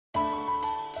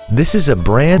This is a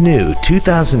brand new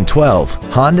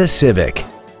 2012 Honda Civic.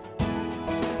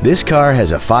 This car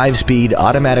has a 5-speed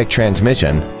automatic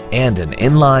transmission and an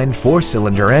inline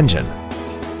 4-cylinder engine.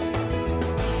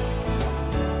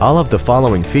 All of the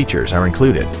following features are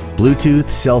included: Bluetooth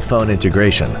cell phone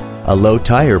integration, a low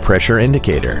tire pressure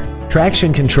indicator,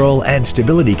 traction control and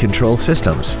stability control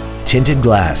systems, tinted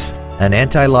glass, an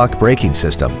anti-lock braking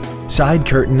system, side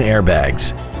curtain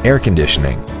airbags, air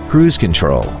conditioning, cruise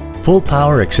control, full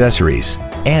power accessories,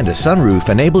 and a sunroof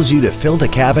enables you to fill the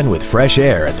cabin with fresh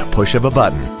air at the push of a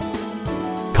button.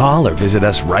 Call or visit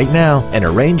us right now and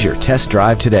arrange your test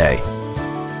drive today.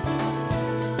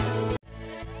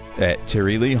 At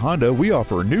Terry Lee Honda, we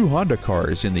offer new Honda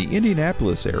cars in the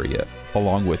Indianapolis area,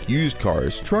 along with used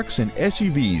cars, trucks, and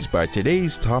SUVs by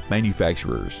today's top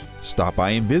manufacturers. Stop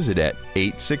by and visit at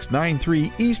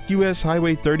 8693 East US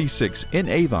Highway 36 in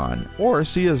Avon, or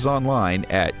see us online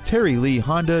at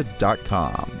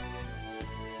terryleehonda.com.